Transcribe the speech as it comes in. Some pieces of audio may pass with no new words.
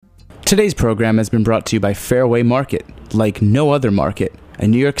Today's program has been brought to you by Fairway Market, like no other market, a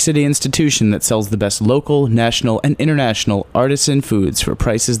New York City institution that sells the best local, national, and international artisan foods for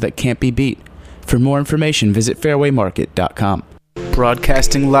prices that can't be beat. For more information, visit fairwaymarket.com.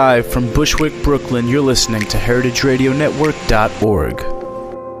 Broadcasting live from Bushwick, Brooklyn, you're listening to heritageradionetwork.org.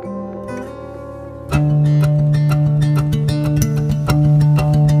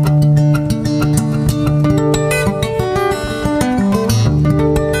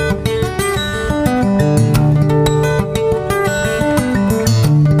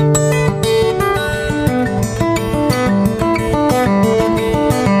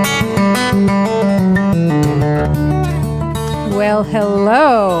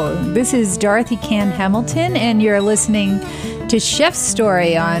 This is Dorothy Cann Hamilton, and you're listening to Chef's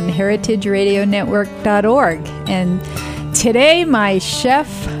Story on heritageradionetwork.org. And today, my chef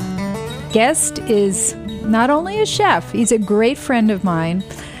guest is not only a chef, he's a great friend of mine,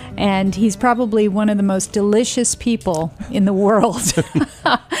 and he's probably one of the most delicious people in the world.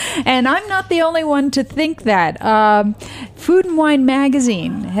 And I'm not the only one to think that. Food and Wine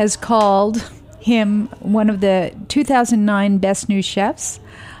magazine has called him one of the 2009 Best New Chefs.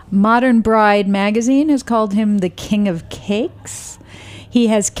 Modern Bride magazine has called him the King of Cakes. He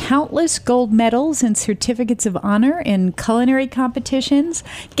has countless gold medals and certificates of honor in culinary competitions.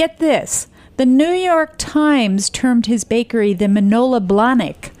 Get this, the New York Times termed his bakery the Manola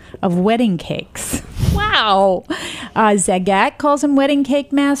Blahnik of wedding cakes. Wow. Zagat calls him Wedding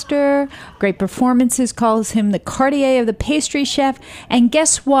Cake Master. Great Performances calls him the Cartier of the pastry chef. And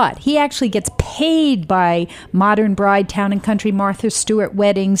guess what? He actually gets paid by Modern Bride, Town and Country, Martha Stewart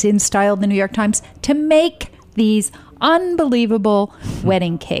Weddings, In Style, the New York Times, to make these unbelievable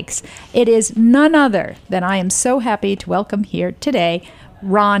wedding cakes. It is none other than I am so happy to welcome here today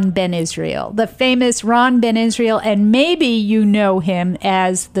Ron Ben Israel, the famous Ron Ben Israel, and maybe you know him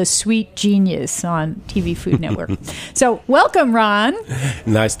as the Sweet Genius on TV Food Network. So, welcome, Ron.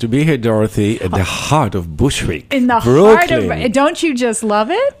 Nice to be here, Dorothy, at the heart of Bushwick, in the Brooklyn. Heart of... Don't you just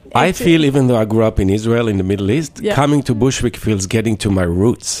love it? I feel, even though I grew up in Israel, in the Middle East, coming to Bushwick feels getting to my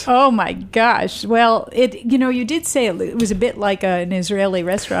roots. Oh, my gosh. Well, you did say it was a bit like an Israeli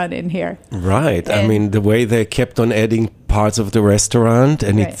restaurant in here. Right. I mean, the way they kept on adding parts of the restaurant,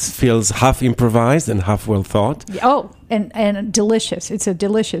 and it feels half improvised and half well thought. Oh, and delicious. It's a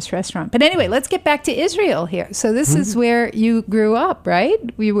delicious restaurant. But anyway, let's get back to Israel here. So this is where you grew up, right?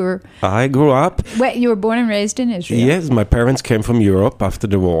 I grew up. You were born and raised in Israel. Yes, my parents came from Europe after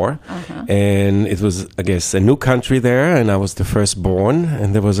the war, and it was, I guess, a new country there, and I was the firstborn,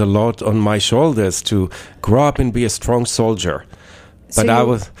 and there was a lot on my shoulders to grow up and be a strong soldier. So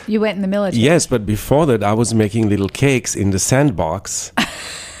but you went in the military? Yes, but before that, I was making little cakes in the sandbox.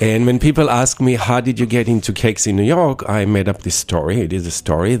 And when people ask me, how did you get into cakes in New York? I made up this story. It is a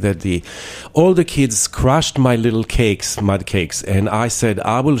story that all the kids crushed my little cakes, mud cakes. And I said,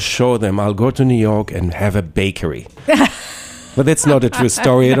 I will show them. I'll go to New York and have a bakery. But that's not a true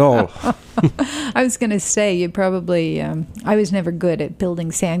story at all. I was going to say, you probably... I was never good at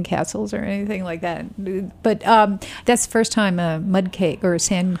building sandcastles or anything like that. But that's the first time a mud cake or a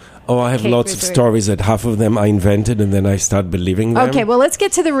sand Oh, I have lots of stories that half of them I invented and then I start believing them. Okay, well, let's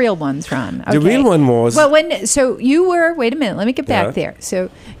get to the real ones, Ron. Okay. The real one was... Well, so you were... Wait a minute, let me get back there. So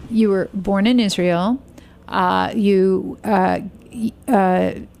you were born in Israel.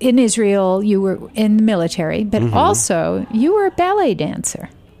 In Israel, you were in the military, but also you were a ballet dancer.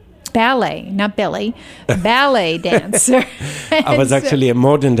 Ballet, not belly, ballet dancer. I was actually a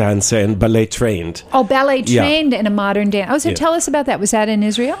modern dancer and ballet trained. Oh, ballet trained and a modern dancer. Oh, so tell us about that. Was that in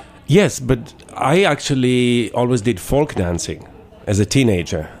Israel? Yes, but I actually always did folk dancing as a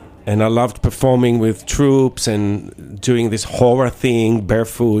teenager. And I loved performing with troops and doing this horror thing,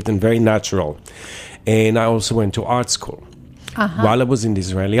 barefoot and very natural. And I also went to art school. While I was in the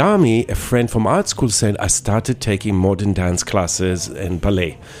Israeli army, a friend from art school said, I started taking modern dance classes and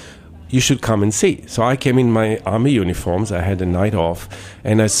ballet. You should come and see. So I came in my army uniforms. I had a night off.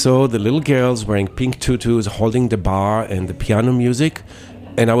 And I saw the little girls wearing pink tutus, holding the bar and the piano music.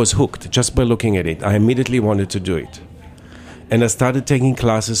 And I was hooked just by looking at it. I immediately wanted to do it. And I started taking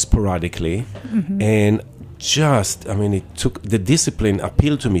classes sporadically. And the discipline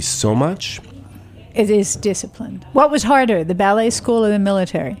appealed to me so much. It is discipline. What was harder, the ballet school or the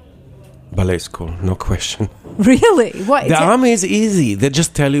military? Ballet school, no question. Really? What? The army is easy. They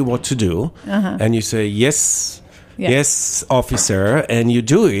just tell you what to do. And you say, yes, officer, and you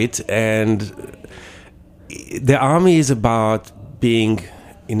do it. And the army is about being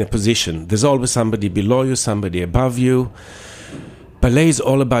in a position. There's always somebody below you, somebody above you. Ballet is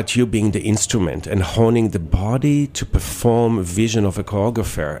all about you being the instrument and honing the body to perform a vision of a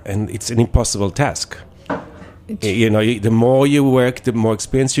choreographer, and it's an impossible task. You know, the more you work, the more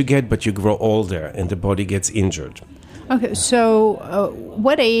experience you get, but you grow older and the body gets injured. Okay, so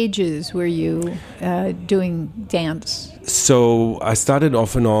what ages were you doing dance? So I started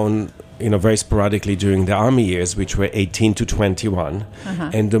off and on, very sporadically during the army years, which were 18 to 21.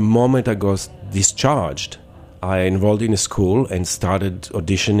 And the moment I got discharged, I enrolled in a school and started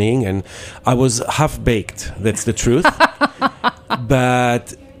auditioning, and I was half-baked, that's the truth.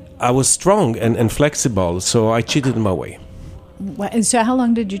 But I was strong and flexible, so I cheated my way. And so how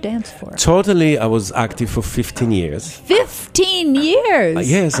long did you dance for? Totally, I was active for 15 years. 15 years?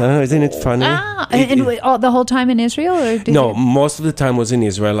 Yes, isn't it funny? The whole time in Israel? Or most of the time was in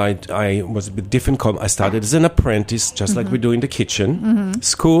Israel. I was a bit different. I started as an apprentice, just like we do in the kitchen.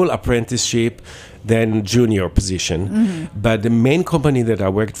 School, apprenticeship, then junior position. But the main company that I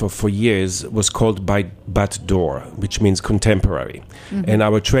worked for years was called Bat Dor, which means contemporary. And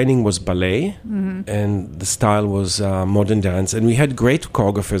our training was ballet, and the style was modern dance. And we had great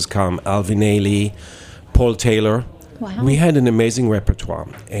choreographers come, Alvin Ailey, Paul Taylor. Wow. We had an amazing repertoire.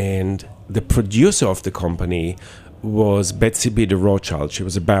 And the producer of the company was Betsy B. de Rothschild. She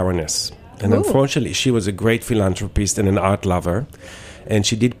was a baroness. And unfortunately, she was a great philanthropist and an art lover. And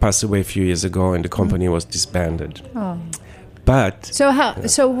she did pass away a few years ago, and the company was disbanded. Oh. But so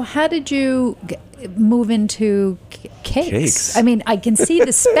how did you move into cakes? I mean, I can see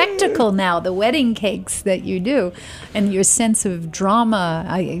the spectacle now, the wedding cakes that you do, and your sense of drama.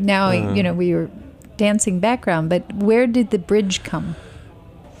 Your dancing background, but where did the bridge come?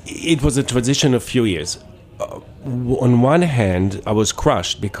 It was a transition of a few years. On one hand, I was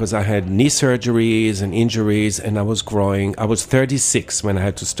crushed because I had knee surgeries and injuries, and I was growing. I was 36 when I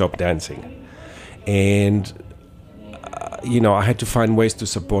had to stop dancing. And, I had to find ways to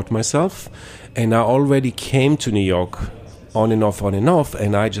support myself. And I already came to New York on and off,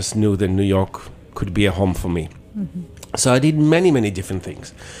 and I just knew that New York could be a home for me. So I did many, many different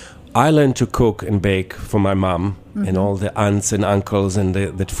things. I learned to cook and bake for my mom and all the aunts and uncles and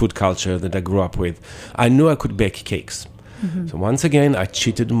that food culture that I grew up with. I knew I could bake cakes. So once again, I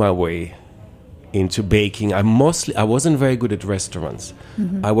cheated my way into baking. I wasn't very good at restaurants.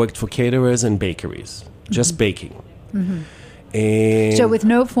 I worked for caterers and bakeries, just baking. And so with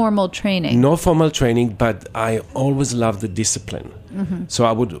no formal training? No formal training, but I always loved the discipline. So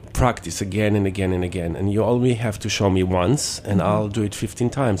I would practice again and again and again. And you only have to show me once, and I'll do it 15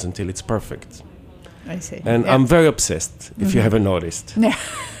 times until it's perfect. I see. And I'm very obsessed, if you haven't noticed. Yeah.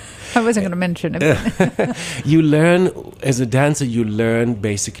 I wasn't going to mention it. You learn, as a dancer,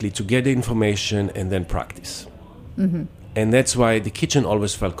 basically to get the information and then practice. And that's why the kitchen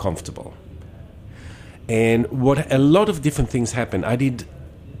always felt comfortable. And a lot of different things happened. I did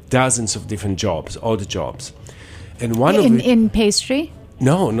dozens of different jobs, odd jobs. And in pastry?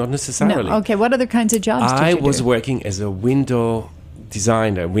 No, not necessarily. No. Okay, what other kinds of jobs did you do? I was working as a window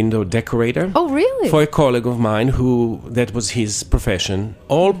designer, window decorator. Oh, really? For a colleague of mine that was his profession.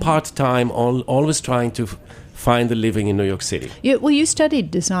 All part-time, always trying to find a living in New York City. You studied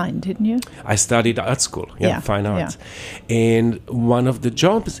design, didn't you? I studied art school, fine arts. Yeah. And one of the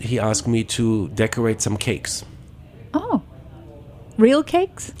jobs, he asked me to decorate some cakes. Oh. Real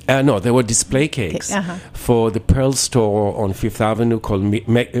cakes? No, they were display cakes for the Pearl store on Fifth Avenue called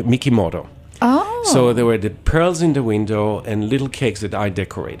Mikimoto. Oh. So there were the pearls in the window and little cakes that I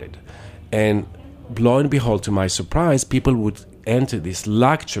decorated. And lo and behold, to my surprise, people would enter this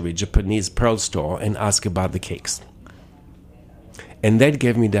luxury Japanese pearl store and ask about the cakes. And that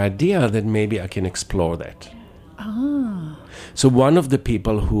gave me the idea that maybe I can explore that. Ah. So one of the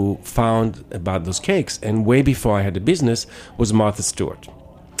people who found about those cakes, and way before I had a business, was Martha Stewart.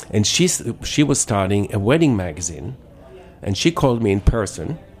 And she was starting a wedding magazine, and she called me in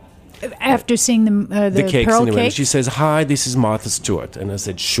person. After seeing the cakes pearl anyway. cake? She says, "Hi, this is Martha Stewart." And I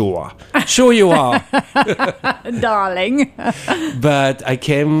said, "Sure. Sure you are." Darling. But I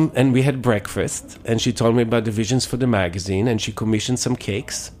came and we had breakfast, and she told me about the visions for the magazine, and she commissioned some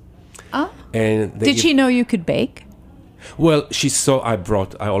cakes. Oh. And did she know you could bake? Well, she saw I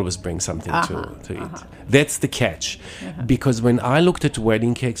always bring something to eat. That's the catch. Because when I looked at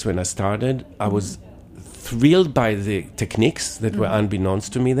wedding cakes when I started, I was thrilled by the techniques that were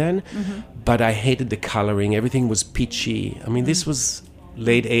unbeknownst to me then, but I hated the coloring. Everything was peachy. I mean, this was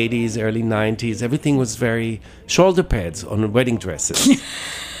late 80s, early 90s. Everything was very shoulder pads on wedding dresses.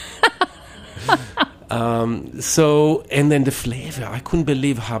 And then the flavor, I couldn't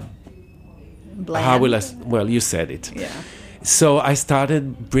believe how Bland. You said it. Yeah. So I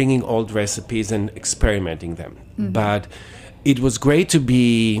started bringing old recipes and experimenting them. But it was great to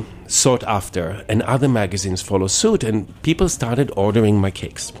be sought after, and other magazines follow suit, and people started ordering my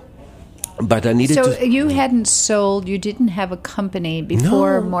cakes. But I needed So to... you hadn't sold, you didn't have a company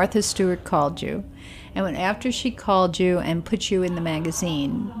before No. Martha Stewart called you. And after she called you and put you in the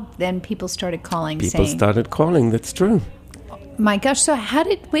magazine, then people started calling People saying, started calling, that's true. my gosh, so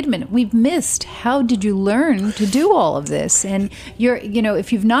wait a minute, we've missed. How did you learn to do all of this? And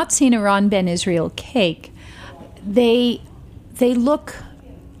if you've not seen a Ron Ben Israel cake, they look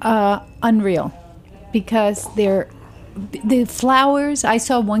unreal because the flowers. I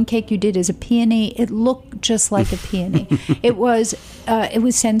saw one cake you did as a peony. It looked just like a peony. It was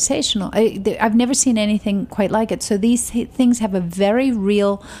sensational. I've never seen anything quite like it. So these things have a very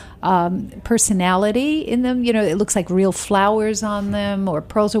real personality in them. It looks like real flowers on them, or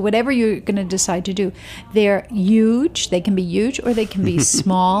pearls, or whatever you're going to decide to do. They're huge. They can be huge, or they can be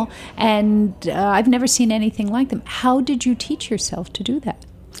small. And I've never seen anything like them. How did you teach yourself to do that?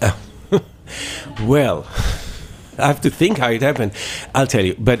 Well, I have to think how it happened. I'll tell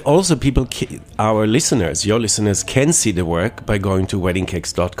you. But also our listeners, your listeners, can see the work by going to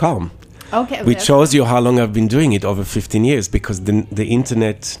weddingcakes.com. Okay. Which shows you how long I've been doing it, over 15 years, because the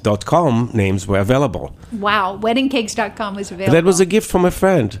internet.com names were available. Wow, weddingcakes.com was available. That was a gift from a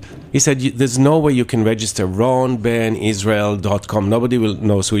friend. He said, there's no way you can register ronbenisrael.com. Nobody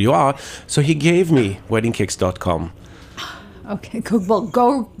knows who you are. So he gave me weddingcakes.com. Okay, go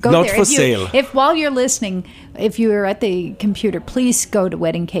Not there. for sale. If while you're listening, if you are at the computer, please go to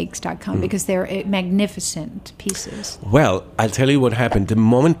weddingcakes.com because they're magnificent pieces. Well, I'll tell you what happened. The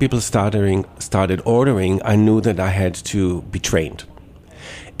moment people started ordering, I knew that I had to be trained.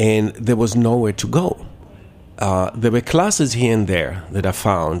 And there was nowhere to go. There were classes here and there that I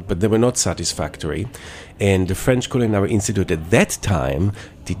found, but they were not satisfactory. And the French Culinary Institute at that time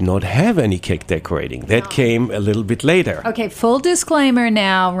did not have any cake decorating. That came a little bit later. Okay, full disclaimer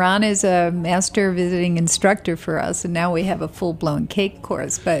now. Ron is a master visiting instructor for us, and now we have a full-blown cake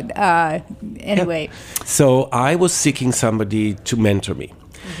course. But anyway. Yeah. So I was seeking somebody to mentor me.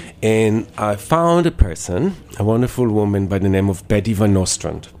 And I found a person, a wonderful woman by the name of Betty Van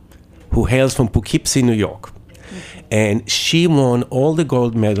Nostrand, who hails from Poughkeepsie, New York. And she won all the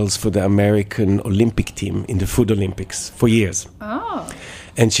gold medals for the American Olympic team in the Food Olympics for years. Oh.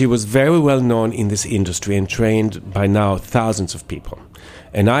 And she was very well known in this industry and trained by now thousands of people.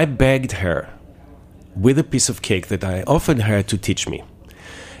 And I begged her with a piece of cake that I offered her to teach me.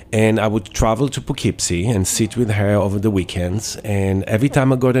 And I would travel to Poughkeepsie and sit with her over the weekends. And every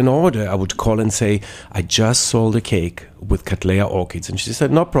time I got an order, I would call and say, I just sold a cake with Cattleya orchids. And she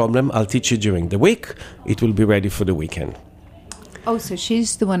said, no problem, I'll teach you during the week. It will be ready for the weekend. Oh, so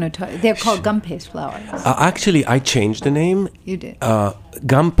she's the one who taught. They're called gum paste flowers. Actually, I changed the name. You did.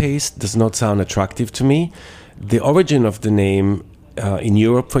 Gum paste does not sound attractive to me. The origin of the name in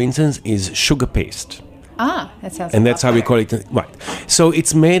Europe, for instance, is sugar paste. Ah, that sounds. And that's how we call it. Right. So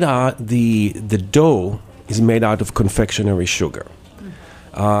it's made out. The dough is made out of confectionery sugar,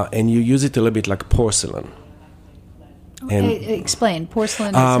 and you use it a little bit like porcelain. And explain.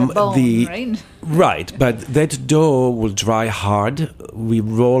 Porcelain is a bone, right? Right, but that dough will dry hard. We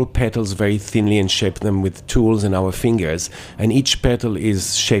roll petals very thinly and shape them with tools and our fingers, and each petal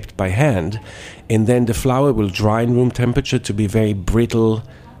is shaped by hand. And then the flour will dry in room temperature to be very brittle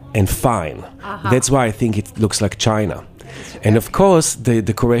and fine. That's why I think it looks like china. And of course, the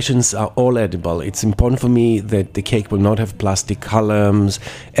decorations are all edible. It's important for me that the cake will not have plastic columns.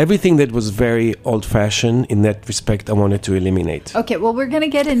 Everything that was very old-fashioned in that respect, I wanted to eliminate. Okay, well, we're going to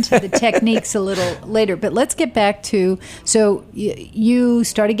get into the techniques a little later, but let's get back to, so you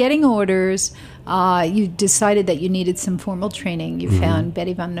started getting orders. You decided that you needed some formal training. You found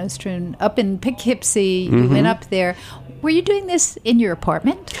Betty Van Nostrand up in Poughkeepsie. You went up there. Were you doing this in your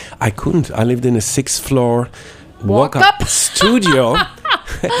apartment? I couldn't. I lived in a 6th-floor walk-up studio.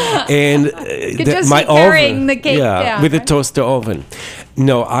 And my carrying the cake down, with right? a toaster oven.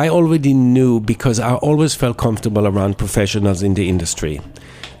 No, I already knew because I always felt comfortable around professionals in the industry.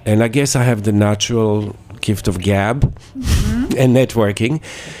 And I guess I have the natural gift of gab and networking.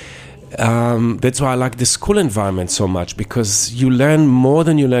 That's why I like the school environment so much, because you learn more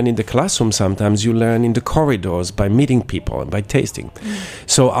than you learn in the classroom. Sometimes you learn in the corridors by meeting people and by tasting.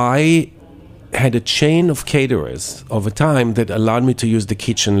 So I had a chain of caterers over time that allowed me to use the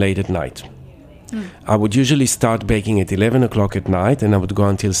kitchen late at night. I would usually start baking at 11 o'clock at night, and I would go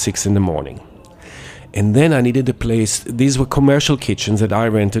until 6 in the morning. And then I needed a place. These were commercial kitchens that I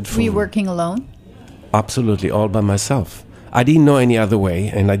rented for. Were you working alone? Absolutely, all by myself. I didn't know any other way,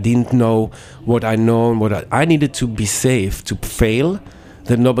 and I didn't know what I know and what I needed to be safe to fail,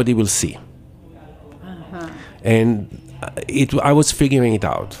 that nobody will see. And I was figuring it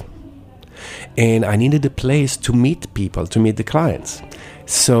out. And I needed a place to meet people, to meet the clients.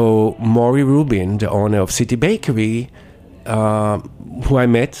 So Maury Rubin, the owner of City Bakery, who I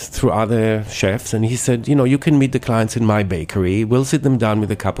met through other chefs, and he said, you can meet the clients in my bakery. We'll sit them down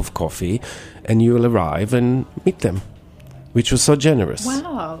with a cup of coffee, and you'll arrive and meet them, which was so generous.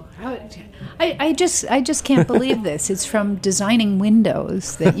 Wow. I just can't believe this. It's from designing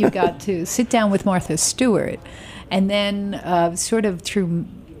windows that you got to sit down with Martha Stewart, and then sort of through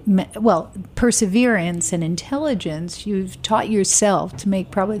perseverance and intelligence, you've taught yourself to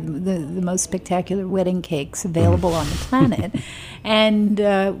make probably the most spectacular wedding cakes available on the planet. And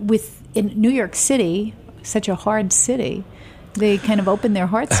in New York City, such a hard city, they kind of opened their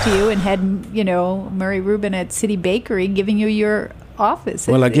hearts to you and had, Murray Rubin at City Bakery giving you your office.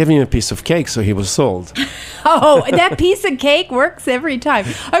 Well, I gave him a piece of cake, so he was sold. Oh, that piece of cake works every time.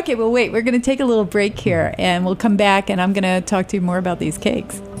 Okay, well, wait, we're going to take a little break here, and we'll come back, and I'm going to talk to you more about these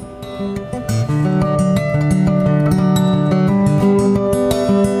cakes.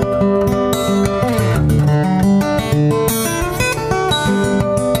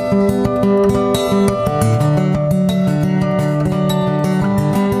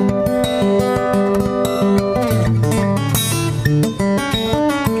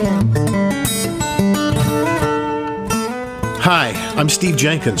 Hi, I'm Steve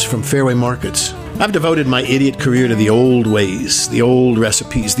Jenkins from Fairway Markets. I've devoted my idiot career to the old ways, the old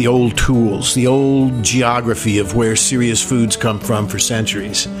recipes, the old tools, the old geography of where serious foods come from for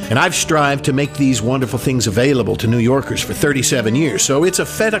centuries. And I've strived to make these wonderful things available to New Yorkers for 37 years, so it's a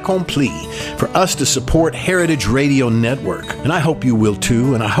fait accompli for us to support Heritage Radio Network. And I hope you will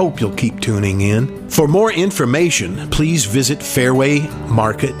too, and I hope you'll keep tuning in. For more information, please visit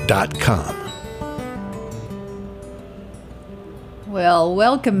fairwaymarket.com. Well,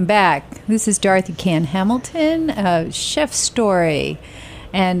 welcome back. This is Dorothy Cann Hamilton, Chef Story.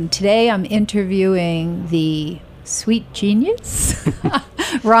 And today I'm interviewing the sweet genius,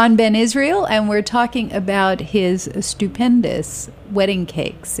 Ron Ben Israel, and we're talking about his stupendous wedding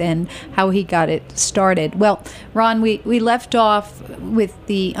cakes and how he got it started. Well, Ron, we left off with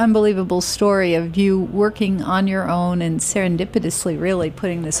the unbelievable story of you working on your own and serendipitously really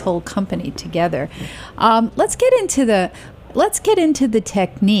putting this whole company together. Let's get into the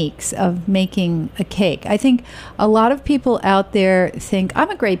techniques of making a cake. I think a lot of people out there think, I'm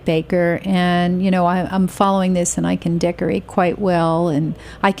a great baker, and, I'm following this, and I can decorate quite well, and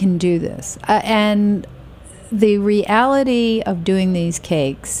I can do this. And the reality of doing these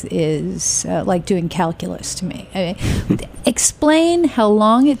cakes is like doing calculus to me. Explain how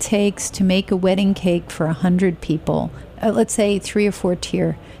long it takes to make a wedding cake for 100 people. Let's say 3 or 4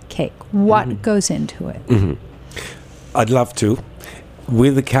 tier cake. What goes into it? Mm-hmm. I'd love to,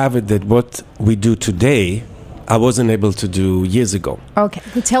 with the caveat that what we do today, I wasn't able to do years ago. Okay,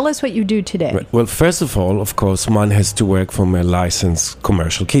 well, tell us what you do today. Right. Well, first of all, of course, one has to work from a licensed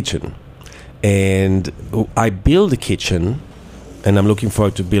commercial kitchen. And I built a kitchen, and I'm looking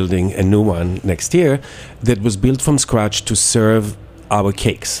forward to building a new one next year, that was built from scratch to serve our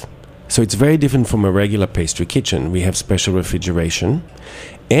cakes. So it's very different from a regular pastry kitchen. We have special refrigeration,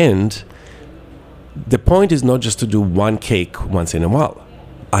 and the point is not just to do one cake once in a while.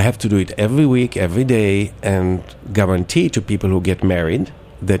 I have to do it every week, every day, and guarantee to people who get married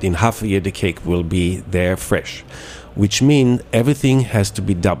that in half a year the cake will be there fresh, which means everything has to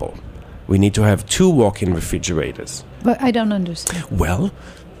be double. We need to have 2 walk-in refrigerators. But I don't understand. Well,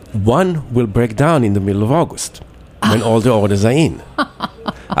 one will break down in the middle of August when all the orders are in.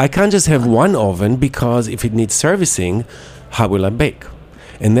 I can't just have one oven, because if it needs servicing, how will I bake?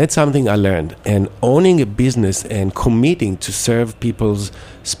 And that's something I learned. And owning a business and committing to serve people's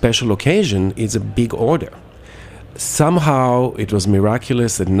special occasion is a big order. Somehow it was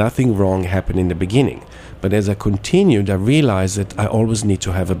miraculous that nothing wrong happened in the beginning. But as I continued, I realized that I always need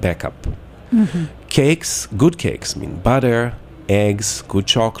to have a backup. Mm-hmm. Cakes, good cakes, mean butter, eggs, good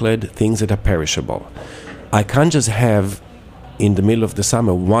chocolate, things that are perishable. I can't just have, in the middle of the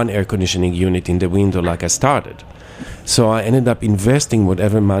summer, one air conditioning unit in the window like I started. So I ended up investing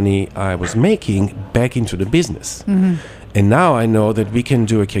whatever money I was making back into the business. Mm-hmm. And now I know that we can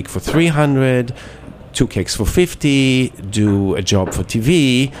do a cake for 300, 2 cakes for 50, do a job for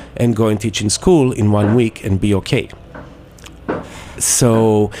TV, and go and teach in school in 1 week and be okay.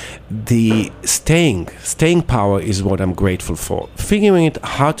 So the staying power is what I'm grateful for. Figuring out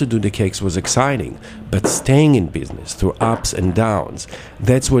how to do the cakes was exciting, but staying in business through ups and downs,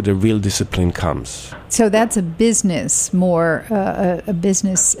 that's where the real discipline comes. So that's a business, more a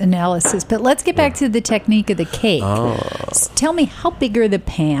business analysis. But let's get back to the technique of the cake. Tell me, how big are the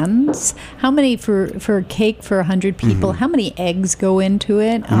pans? How many for a cake for 100 people? How many eggs go into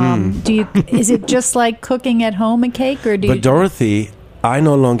it? Is it just like cooking at home a cake, or do you? But Dorothy, I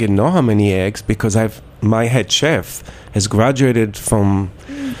no longer know how many eggs because my head chef has graduated from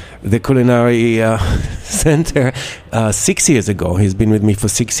the culinary center 6 years ago. He's been with me for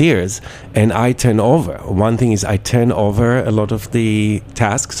 6 years, and I turn over. One thing is I turn over a lot of the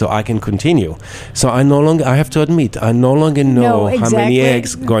tasks so I can continue. So I have to admit, I no longer know how many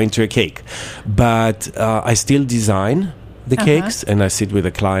eggs go into a cake. But I still design the cakes, and I sit with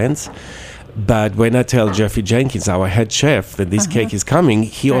the clients. But when I tell Jeffrey Jenkins, our head chef, that this cake is coming,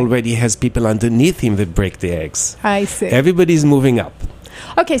 he already has people underneath him that break the eggs. I see. Everybody's moving up.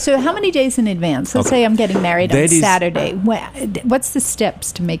 Okay, so how many days in advance? Let's say I'm getting married on Saturday. What's the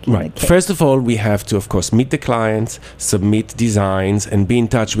steps to making the cake? First of all, we have to, of course, meet the clients, submit designs, and be in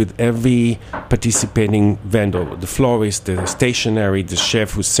touch with every participating vendor, the florist, the stationery, the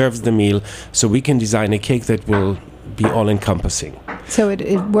chef who serves the meal, so we can design a cake that will be all-encompassing. So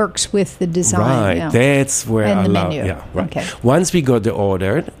it works with the design. Right, yeah. That's where and I the love. menu. Yeah, right. Okay. Once we got the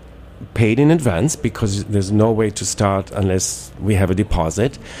order, paid in advance because there's no way to start unless we have a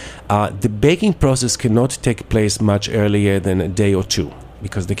deposit. The baking process cannot take place much earlier than a day or two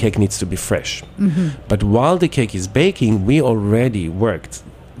because the cake needs to be fresh. But while the cake is baking, we already worked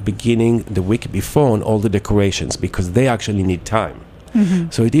beginning the week before on all the decorations because they actually need time.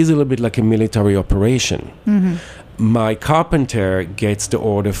 So it is a little bit like a military operation. My carpenter gets the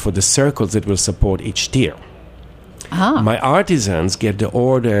order for the circles that will support each tier. My artisans get the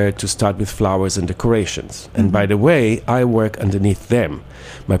order to start with flowers and decorations. And by the way, I work underneath them.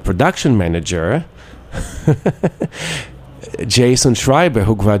 My production manager, Jason Schreiber,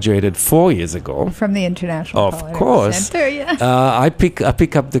 who graduated 4 years ago. From the International Of course. Center, yeah. I pick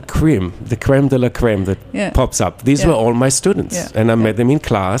up the creme de la creme that pops up. These were all my students. And I met them in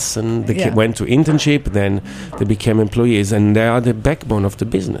class, and they went to internship, then they became employees, and they are the backbone of the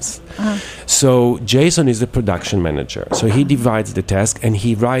business. So Jason is the production manager. So he divides the task, and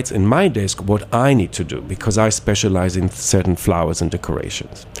he writes in my desk what I need to do, because I specialize in certain flowers and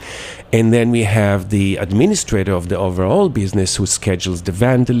decorations. And then we have the administrator of the overall business who schedules the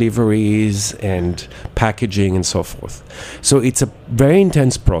van deliveries and packaging and so forth. So it's a very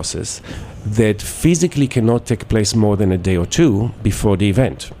intense process that physically cannot take place more than a day or two before the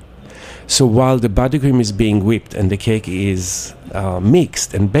event. So while the buttercream is being whipped and the cake is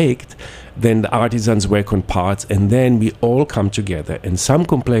mixed and baked, then the artisans work on parts, and then we all come together. And some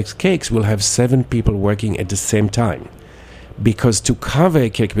complex cakes will have 7 people working at the same time, because to cover a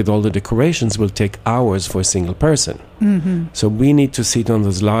cake with all the decorations will take hours for a single person. So we need to sit on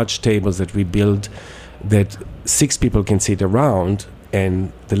those large tables that we build that 6 people can sit around,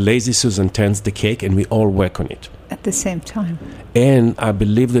 and the lazy Susan turns the cake and we all work on it. At the same time. And I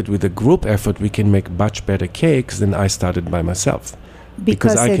believe that with a group effort we can make much better cakes than I started by myself.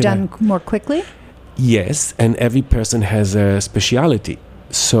 Because they're done more quickly? Yes, and every person has a speciality.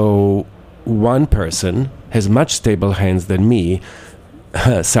 So one person has much stable hands than me,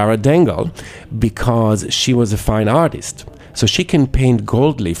 Sarah Dangle, because she was a fine artist. So she can paint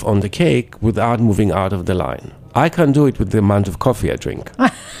gold leaf on the cake without moving out of the line. I can't do it with the amount of coffee I drink.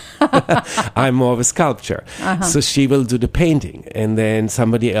 I'm more of a sculptor. So she will do the painting, and then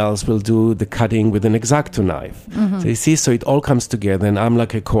somebody else will do the cutting with an X-Acto knife. So you see, so it all comes together, and I'm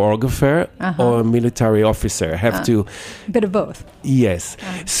like a choreographer or a military officer. I have to... A bit of both. Yes.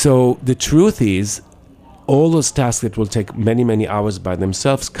 So the truth is, all those tasks that will take many, many hours by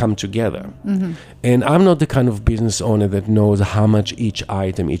themselves come together. And I'm not the kind of business owner that knows how much each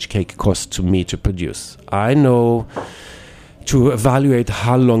item, each cake costs to me to produce. I know to evaluate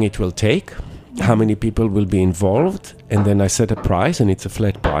how long it will take, how many people will be involved, and then I set a price, and it's a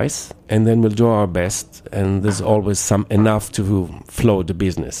flat price, and then we'll do our best, and there's always some enough to flow the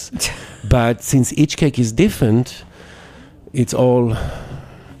business. But since each cake is different, it's a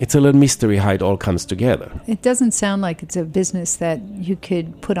little mystery how it all comes together. It doesn't sound like it's a business that you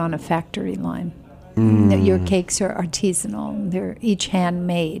could put on a factory line. Your cakes are artisanal. They're each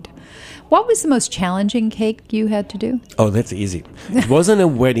handmade. What was the most challenging cake you had to do? Oh, that's easy. It wasn't a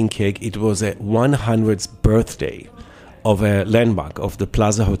wedding cake. It was a 100th birthday of a landmark of the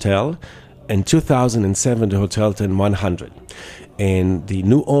Plaza Hotel. In 2007, the hotel turned 100. And the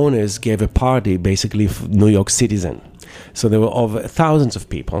new owners gave a party basically for New York citizens. So there were over thousands of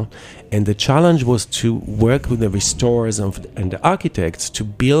people, and the challenge was to work with the restorers and the architects to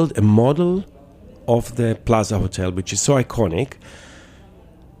build a model of the Plaza Hotel, which is so iconic,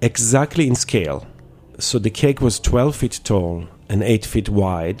 exactly in scale, So the cake was 12 feet tall and 8 feet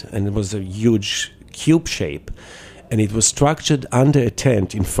wide, and it was a huge cube shape. And it was structured under a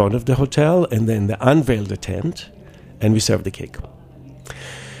tent in front of the hotel, and then they unveiled the tent, and we served the cake.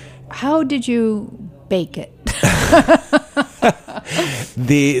 How did you bake it?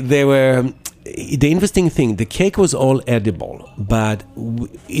 The interesting thing, the cake was all edible, but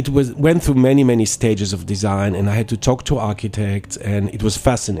it went through many stages of design, and I had to talk to architects, and it was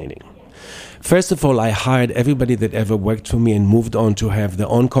fascinating. First of all, I hired everybody that ever worked for me and moved on to have their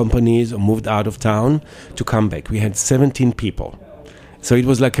own companies or moved out of town to come back. We had 17 people. So it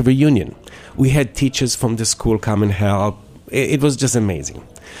was like a reunion. We had teachers from the school come and help. It was just amazing.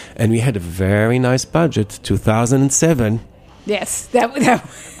 And we had a very nice budget, 2007. Yes.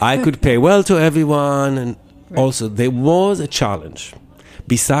 I could pay well to everyone. And also, there was a challenge.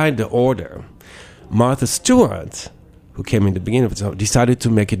 Beside the order, Martha Stewart, who came in the beginning of it, decided to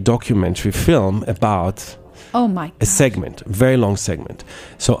make a documentary film about a segment, a very long segment.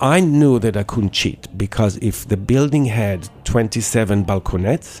 So I knew that I couldn't cheat, because if the building had 27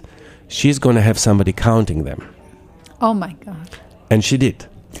 balconettes, she's going to have somebody counting them. Oh, my God. And she did.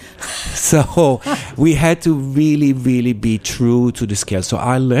 So we had to really, really be true to the scale. So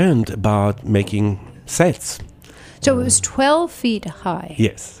I learned about making sets. So it was 12 feet high.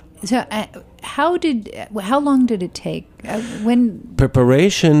 Yes. So how long did it take?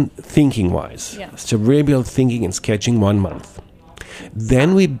 Preparation, thinking-wise. Yeah. Cerebral thinking and sketching, 1 month.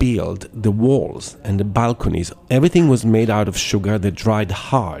 Then we built the walls and the balconies. Everything was made out of sugar that dried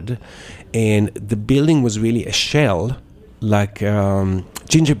hard. And the building was really a shell, like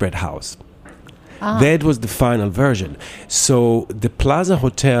gingerbread house. That was the final version. So the Plaza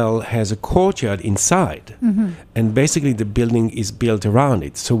Hotel has a courtyard inside, and basically the building is built around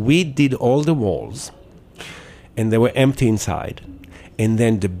it. So we did all the walls, and they were empty inside. And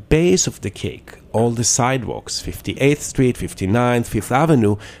then the base of the cake, all the sidewalks, 58th Street, 59th, 5th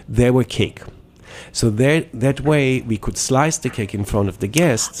Avenue, they were cake. So that way we could slice the cake in front of the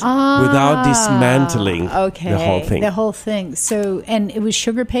guests without dismantling the whole thing. The whole thing. So, and it was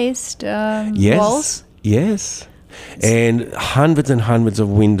sugar paste walls? Yes. And hundreds of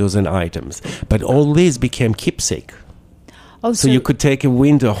windows and items. But all these became keepsake. Oh, so you could take a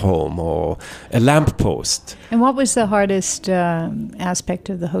window home or a lamppost. And what was the hardest aspect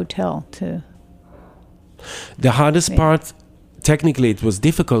of the hotel to? The hardest part, technically it was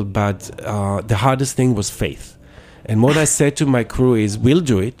difficult, but the hardest thing was faith. And what I said to my crew is, we'll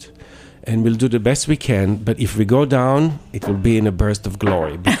do it, and we'll do the best we can, but if we go down, it will be in a burst of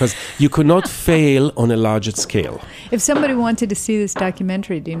glory, because you could not fail on a larger scale. If somebody wanted to see this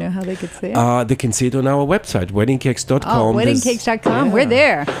documentary, do you know how they could see it? They can see it on our website, weddingcakes.com. Oh, weddingcakes.com. Yeah. We're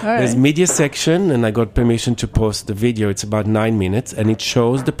there. All right. There's media section, and I got permission to post the video. It's about 9 minutes, and it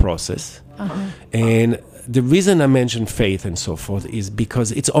shows the process. And the reason I mention faith and so forth is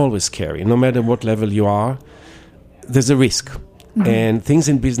because it's always scary. No matter what level you are, there's a risk. And things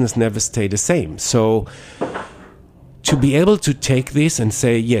in business never stay the same. So to be able to take this and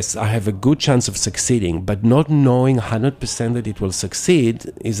say, yes, I have a good chance of succeeding, but not knowing 100% that it will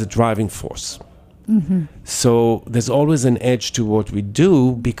succeed is a driving force. So there's always an edge to what we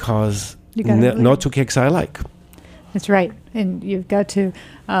do, because not two cakes I like. That's right. And you've got to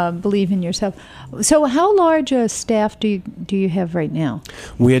believe in yourself. So how large a staff do you have right now?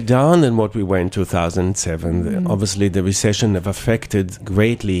 We are down than what we were in 2007. Obviously, the recession have affected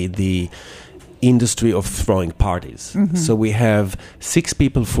greatly the industry of throwing parties. So we have 6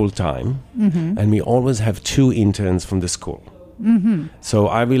 people full-time, and we always have 2 interns from the school. So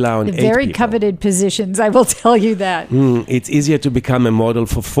I rely on 8 people. Very coveted positions, I will tell you that. It's easier to become a model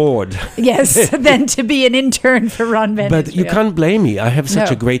for Ford. Yes, than to be an intern for Ron Van But you can't blame me. I have such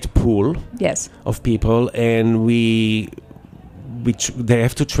a great pool of people, and they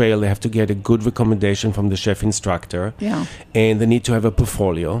have to trail, they have to get a good recommendation from the chef instructor, and they need to have a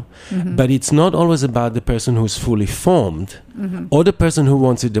portfolio. But it's not always about the person who's fully formed or the person who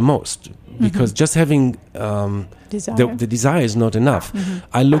wants it the most, because just having the desire is not enough.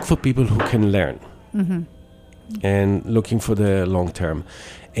 I look for people who can learn and looking for the long term.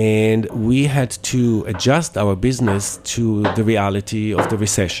 And we had to adjust our business to the reality of the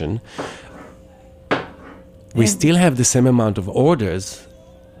recession. We still have the same amount of orders,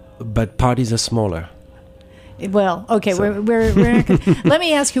 but parties are smaller. Well, okay, so. we're let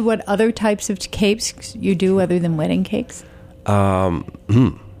me ask you what other types of cakes you do other than wedding cakes?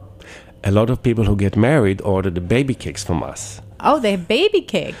 A lot of people who get married order the baby cakes from us. Oh, they have baby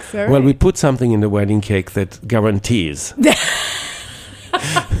cakes. All right. Well, we put something in the wedding cake that guarantees.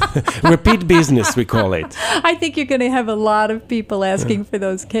 Repeat business, we call it. I think you're going to have a lot of people asking for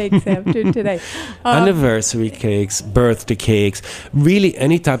those cakes after today. Anniversary cakes, birthday cakes, really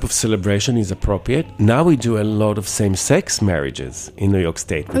any type of celebration is appropriate. Now we do a lot of same-sex marriages in New York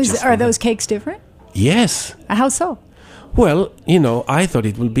State. Are those cakes different? Yes. How so? Well, I thought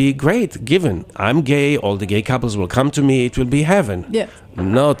it would be great, given I'm gay, all the gay couples will come to me, it will be heaven. Yeah.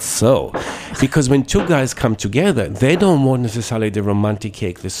 Not so. Because when two guys come together, they don't want necessarily the romantic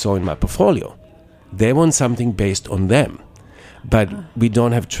cake they saw in my portfolio. They want something based on them. But we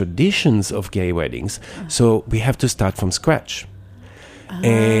don't have traditions of gay weddings, so we have to start from scratch.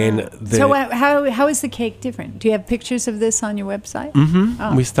 And so how is the cake different? Do you have pictures of this on your website?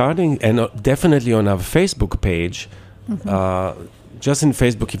 Mm-hmm. We're starting, and definitely on our Facebook page. Just in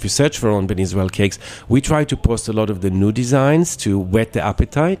Facebook, if you search for On Ben Israel Cakes, we try to post a lot of the new designs to whet the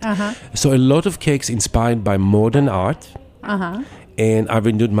appetite. So a lot of cakes inspired by modern art. And I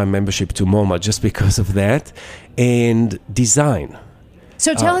renewed my membership to MoMA just because of that. And design.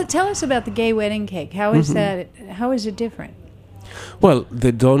 So tell us about the gay wedding cake. How is that? How is it different? Well,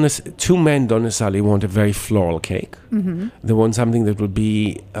 the two men don't necessarily want a very floral cake. They want something that will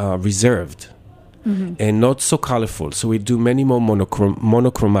be reserved. And not so colorful. So we do many more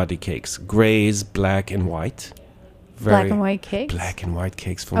monochromatic cakes, grays, black and white. Black and white cakes? Black and white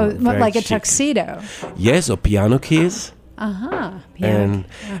cakes. Like a tuxedo? Yes, or piano keys. And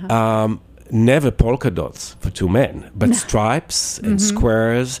never polka dots for two men, but stripes and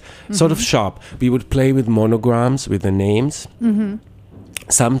squares, sort of sharp. We would play with monograms, with the names.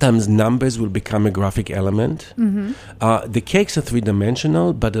 Sometimes numbers will become a graphic element. The cakes are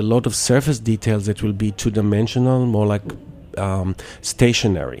three-dimensional, but a lot of surface details that will be two-dimensional, more like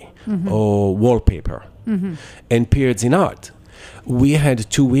stationery or wallpaper. And periods in art. We had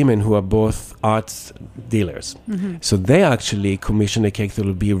two women who are both art dealers. So they actually commissioned a cake that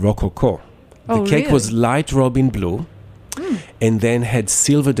will be Rococo. The cake was light robin blue and then had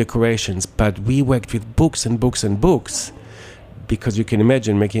silver decorations, but we worked with books and books and books. Because you can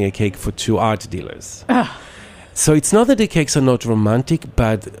imagine making a cake for two art dealers. So it's not that the cakes are not romantic,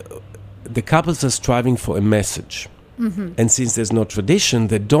 but the couples are striving for a message. And since there's no tradition,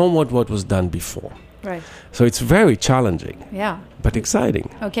 they don't want what was done before. Right. So it's very challenging. Yeah. But exciting.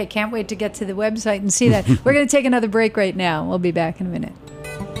 Okay, can't wait to get to the website and see that. We're going to take another break right now. We'll be back in a minute.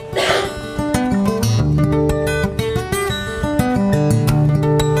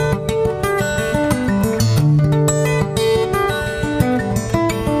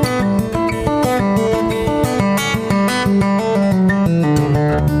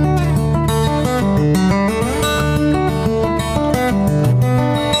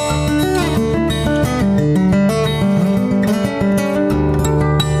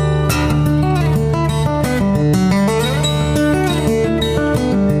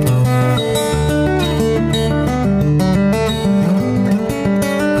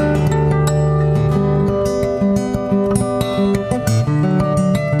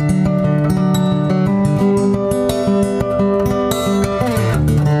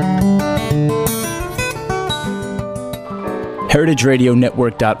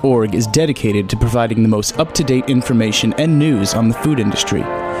 HeritageRadioNetwork.org is dedicated to providing the most up-to-date information and news on the food industry.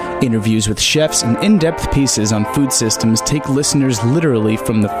 Interviews with chefs and in-depth pieces on food systems take listeners literally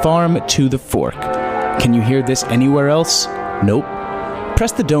from the farm to the fork. Can you hear this anywhere else? Nope.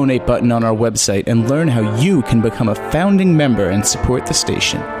 Press the donate button on our website and learn how you can become a founding member and support the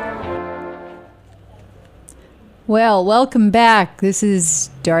station. Well, welcome back. This is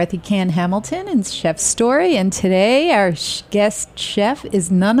Dorothy Cann Hamilton and Chef Story, and today our guest chef is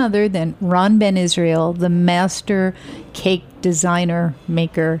none other than Ron Ben Israel, the master cake designer,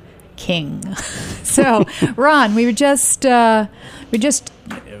 maker, king. So, Ron, we were just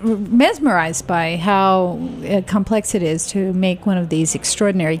mesmerized by how complex it is to make one of these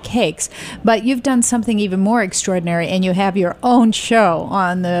extraordinary cakes. But you've done something even more extraordinary, and you have your own show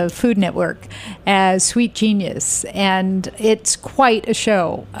on the Food Network as Sweet Genius, and it's quite a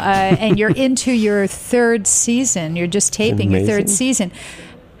show. And you're into your third season. You're just taping your third season.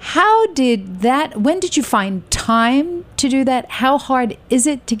 How did that, when did you find time to do that? How hard is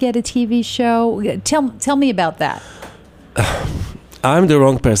it to get a TV show? Tell me about that. I'm the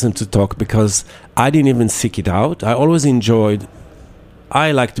wrong person to talk because I didn't even seek it out. I always enjoyed,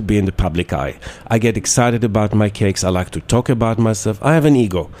 I like to be in the public eye. I get excited about my cakes. I like to talk about myself. I have an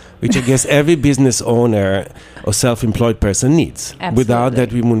ego, which I guess every business owner or self-employed person needs. Absolutely. Without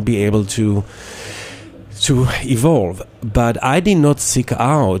that, we wouldn't be able to evolve. But I did not seek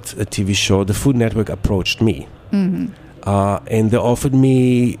out a TV show. The Food Network approached me. And they offered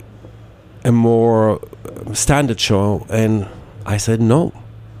me a more standard show, and I said no.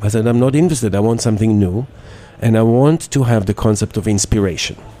 I said, I'm not interested. I want something new. And I want to have the concept of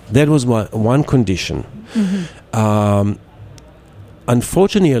inspiration. That was one condition.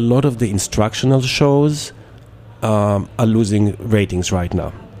 Unfortunately, a lot of the instructional shows are losing ratings right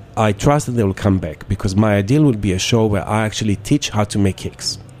now. I trust that they will come back, because my ideal would be a show where I actually teach how to make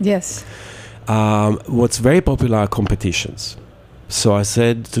cakes. Yes. What's very popular are competitions. So I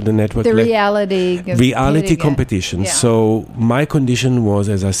said to the network... The reality competition. Yeah. So my condition was,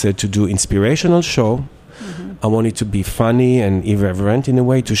 as I said, to do inspirational show. I want it to be funny and irreverent in a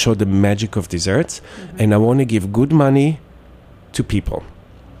way, to show the magic of desserts. And I want to give good money to people.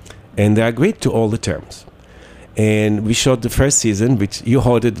 And they agreed to all the terms. And we shot the first season, which you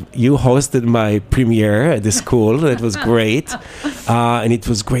hosted my premiere at the school. That was great. And it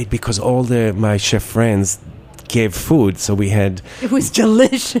was great because all my chef friends gave food. So we had... It was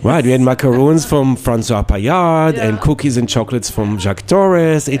delicious. Right. We had macaroons from François Payard and cookies and chocolates from Jacques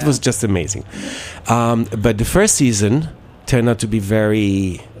Torres. It was just amazing. But the first season turned out to be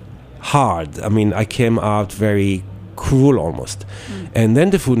very hard. I mean, I came out very cruel almost. And then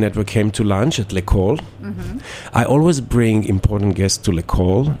the Food Network came to lunch at L'École. I always bring important guests to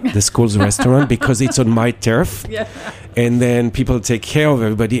L'École, the school's restaurant, because it's on my turf. And then people take care of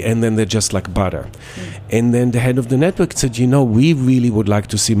everybody, and then they're just like butter. And then the head of the network said, we really would like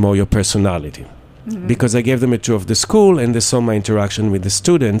to see more your personality. Because I gave them a tour of the school, and they saw my interaction with the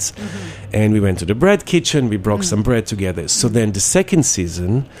students. And we went to the bread kitchen, we broke some bread together. So then the second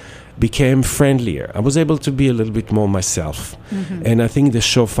season became friendlier. I was able to be a little bit more myself. And I think the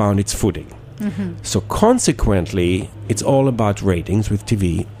show found its footing. So consequently, it's all about ratings with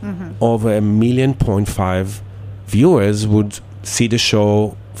TV. Over 1.5 million viewers would see the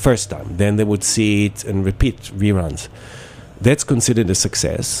show first time. Then they would see it and repeat reruns. That's considered a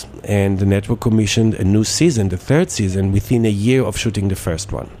success. And the network commissioned a new season, the third season, within a year of shooting the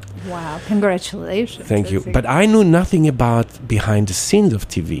first one. Wow, congratulations. Thank you. But I knew nothing about behind the scenes of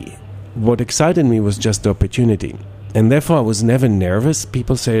TV. What excited me was just the opportunity. And therefore, I was never nervous.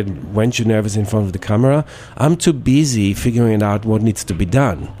 People said, weren't you nervous in front of the camera? I'm too busy figuring out what needs to be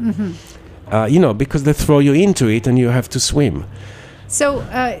done. Because they throw you into it and you have to swim. So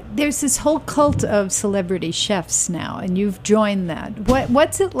there's this whole cult of celebrity chefs now, and you've joined that.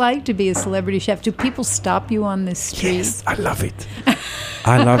 What's it like to be a celebrity chef? Do people stop you on the street? Yes, I love it.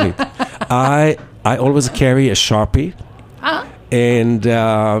 I love it. I always carry a Sharpie. And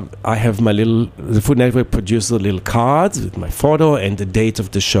I have the Food Network produces little cards with my photo and the date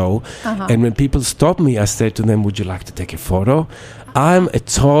of the show. And when people stop me, I say to them, would you like to take a photo?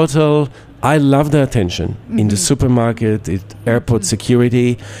 I love the attention in the supermarket, at airport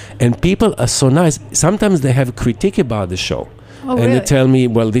security. And people are so nice. Sometimes they have a critique about the show. Oh, and really? they tell me,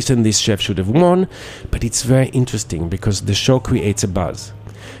 well, this and this chef should have won. But it's very interesting because the show creates a buzz.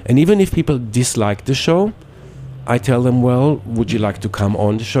 And even if people dislike the show, I tell them, well, would you like to come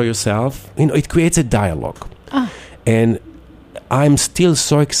on the show yourself? It creates a dialogue. And I'm still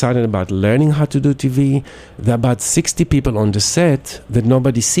so excited about learning how to do TV. There are about 60 people on the set that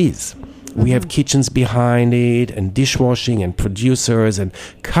nobody sees. We have kitchens behind it, and dishwashing, and producers, and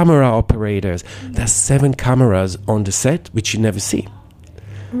camera operators. There's 7 cameras on the set, which you never see.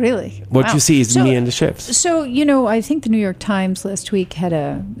 Really? What you see is me and the chefs. So, I think the New York Times last week had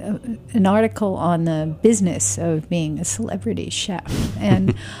an article on the business of being a celebrity chef.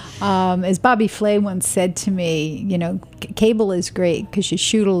 And as Bobby Flay once said to me, cable is great because you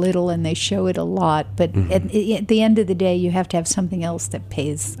shoot a little and they show it a lot. But at the end of the day, you have to have something else that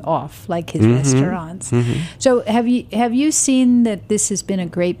pays off, like his restaurants. So have you seen that this has been a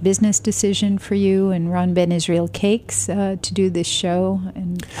great business decision for you and Ron Ben Israel Cakes to do this show?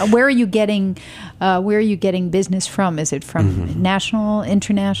 And where are you getting business from? Is it from national,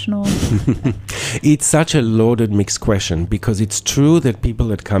 international? It's such a loaded mixed question because it's true that people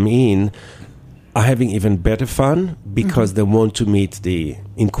that come in are having even better fun because they want to meet the,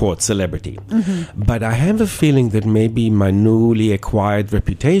 in quote, celebrity. But I have a feeling that maybe my newly acquired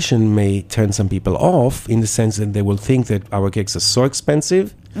reputation may turn some people off in the sense that they will think that our cakes are so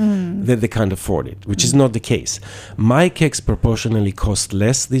expensive that they can't afford it, which is not the case. My cakes proportionally cost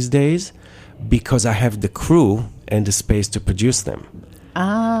less these days because I have the crew and the space to produce them.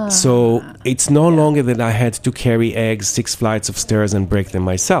 So it's no longer that I had to carry eggs 6 flights of stairs and break them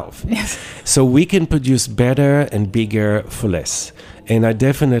myself. So we can produce better and bigger for less. And I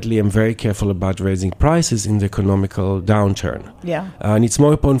definitely am very careful about raising prices in the economical downturn. And it's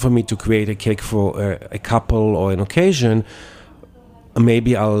more important for me to create a cake for a couple or an occasion.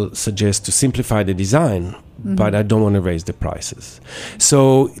 Maybe I'll suggest to simplify the design, but I don't want to raise the prices.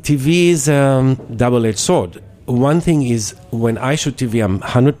 So TV is a double-edged sword. one thing is, when I shoot TV, I'm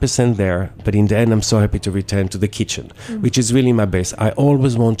 100% there, but in the end, I'm so happy to return to the kitchen, which is really my base. I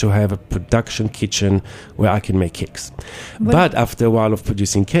always want to have a production kitchen where I can make cakes. But after a while of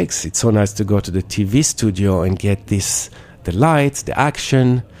producing cakes, it's so nice to go to the TV studio and get the lights, the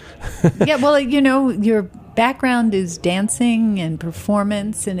action. Yeah, well, your background is dancing and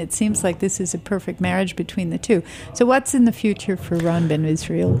performance, and it seems like this is a perfect marriage between the two. So what's in the future for Ron Ben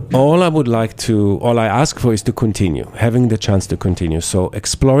Israel? All I ask for is to continue, having the chance to continue. So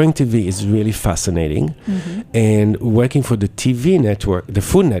exploring TV is really fascinating. And working for the TV network, the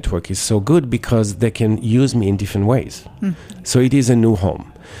Food Network, is so good because they can use me in different ways. So it is a new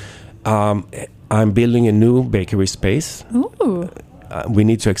home. I'm building a new bakery space. Ooh. We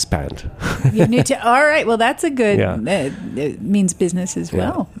need to expand. You need to. All right. Well, that's a good. It means business as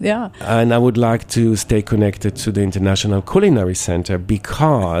well. Yeah. And I would like to stay connected to the International Culinary Center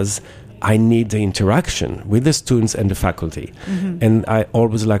because I need the interaction with the students and the faculty. And I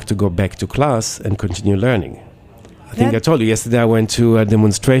always like to go back to class and continue learning. I think I told you yesterday I went to a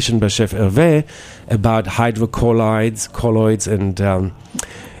demonstration by Chef Hervé about colloids, and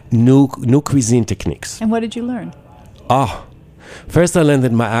new cuisine techniques. And what did you learn? First, I learned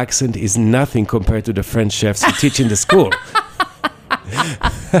that my accent is nothing compared to the French chefs who teach in the school.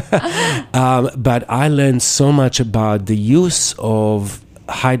 But I learned so much about the use of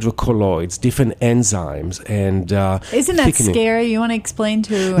hydrocolloids, different enzymes, and isn't that thickening. scary? You want to explain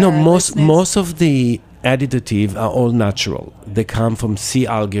to No, our most listeners? of the additives are all natural. They come from sea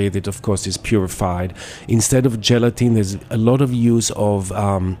algae that, of course, is purified. Instead of gelatin, there's a lot of use of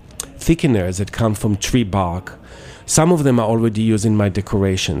thickeners that come from tree bark. Some of them are already used in my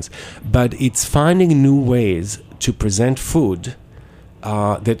decorations. But it's finding new ways to present food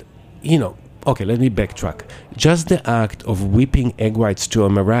that, okay, let me backtrack. Just the act of whipping egg whites to a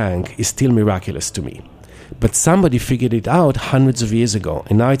meringue is still miraculous to me. But somebody figured it out hundreds of years ago,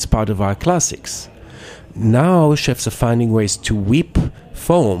 and now it's part of our classics. Now chefs are finding ways to whip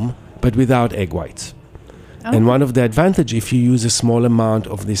foam, but without egg whites. And one of the advantages, if you use a small amount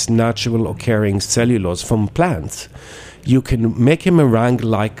of this natural occurring cellulose from plants, you can make a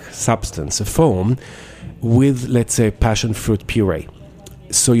meringue-like substance, a foam, with, let's say, passion fruit puree.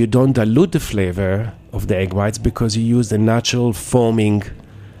 So you don't dilute the flavor of the egg whites because you use the natural foaming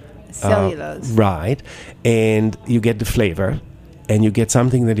cellulose. Right. And you get the flavor, and you get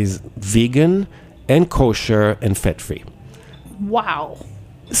something that is vegan and kosher and fat-free. Wow.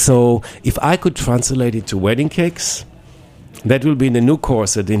 So if I could translate it to wedding cakes, that will be in the new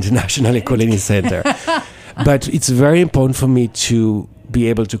course at the International Culinary Center. But it's very important for me to be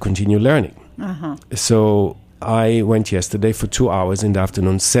able to continue learning. So I went yesterday for 2 hours in the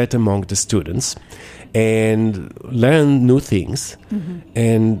afternoon, sat among the students, and learned new things.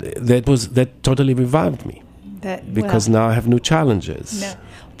 And that totally revived me. Because now I have new challenges. No.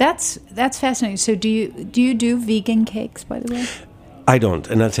 That's fascinating. So do you do vegan cakes, by the way? I don't,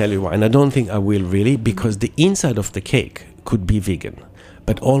 and I'll tell you why. And I don't think I will really, because the inside of the cake could be vegan.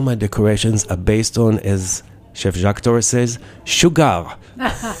 But all my decorations are based on, as Chef Jacques Torres says, sugar.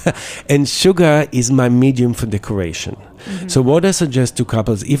 And sugar is my medium for decoration. So what I suggest to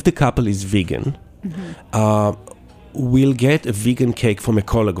couples, if the couple is vegan, we'll get a vegan cake from a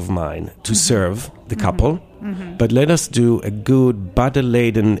colleague of mine to serve the couple. But let us do a good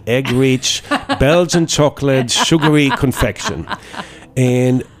butter-laden, egg-rich, Belgian chocolate, sugary confection.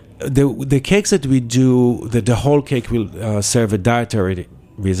 And the cakes that we do, the whole cake will serve a dietary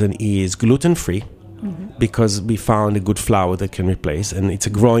reason, is gluten-free, because we found a good flour that can replace, and it's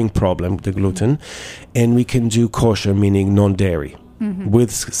a growing problem, the gluten. And we can do kosher, meaning non-dairy,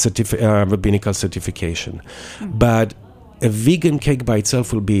 with rabbinical certification. But a vegan cake by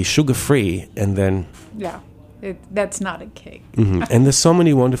itself will be sugar-free, and then... Yeah. That's not a cake. And there's so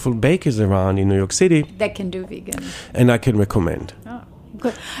many wonderful bakers around in New York City that can do vegan. And I can recommend. Oh,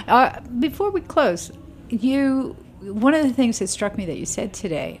 good. Before we close, one of the things that struck me that you said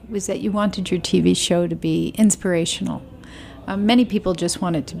today was that you wanted your TV show to be inspirational. Many people just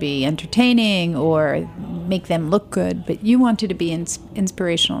want it to be entertaining or make them look good, but you wanted to be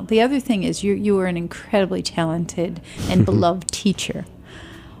inspirational. The other thing is you were an incredibly talented and beloved teacher.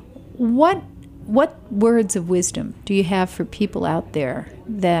 What words of wisdom do you have for people out there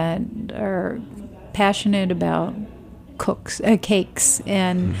that are passionate about cakes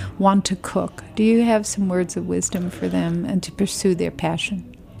and want to cook? Do you have some words of wisdom for them and to pursue their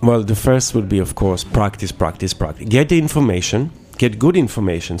passion? Well, the first would be, of course, practice. Get the information, get good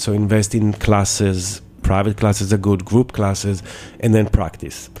information. So invest in classes. Private classes are good, group classes, and then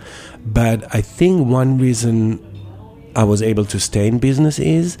practice. But I think one reason I was able to stay in business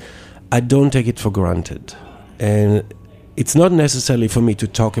is I don't take it for granted. And it's not necessarily for me to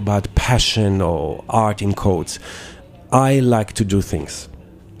talk about passion or art in quotes. I like to do things.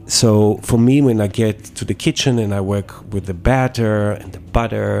 So for me, when I get to the kitchen and I work with the batter and the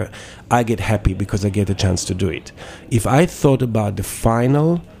butter, I get happy because I get a chance to do it. If I thought about the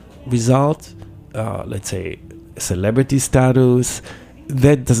final result, let's say celebrity status,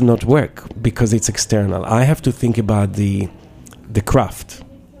 that does not work because it's external. I have to think about the craft,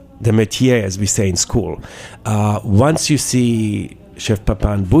 the métier, as we say in school. Once you see Chef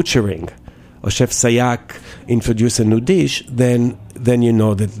Papan butchering or Chef Sayak introduce a new dish, then you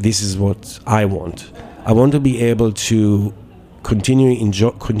know that this is what I want. I want to be able to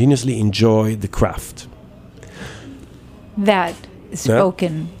continuously enjoy the craft. That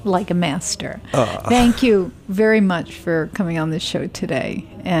spoken like a master. Thank you very much for coming on the show today.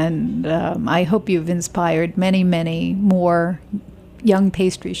 And I hope you've inspired many, many more young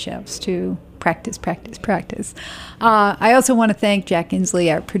pastry chefs to practice. I also want to thank Jack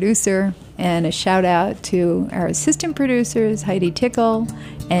Inslee, our producer, and a shout out to our assistant producers, Heidi Tickle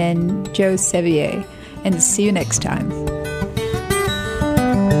and Joe Sevier. And see you next time.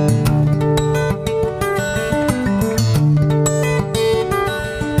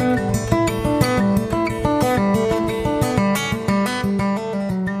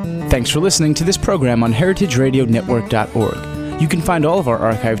 Thanks for listening to this program on heritageradionetwork.org. You can find all of our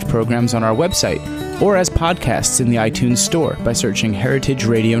archived programs on our website or as podcasts in the iTunes Store by searching Heritage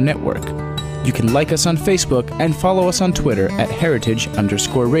Radio Network. You can like us on Facebook and follow us on Twitter at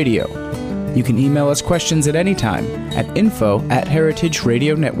 @heritage_radio. You can email us questions at any time at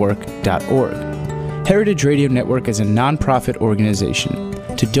info@heritageradionetwork.org. Heritage Radio Network is a nonprofit organization.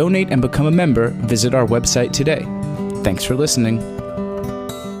 To donate and become a member, visit our website today. Thanks for listening.